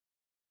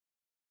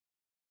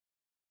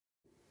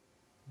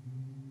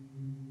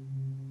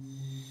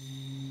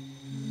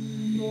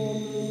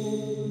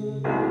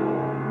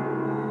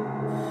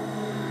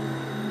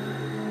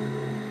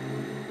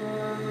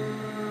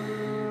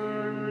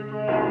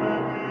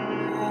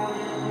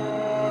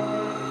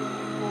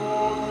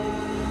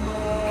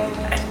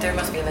there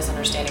must be a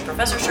misunderstanding.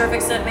 Professor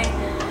Sherfick sent me,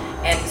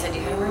 and he said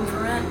you had a room for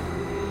rent.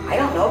 I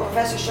don't know,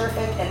 Professor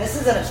Sherfick, and this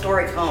isn't a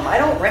historic home. I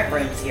don't rent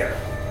rooms here.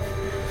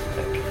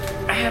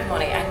 I have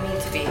money. I need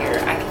to be here.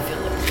 I can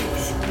feel the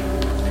peace.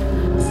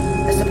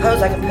 I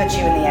suppose I could put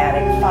you in the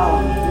attic.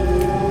 Follow me.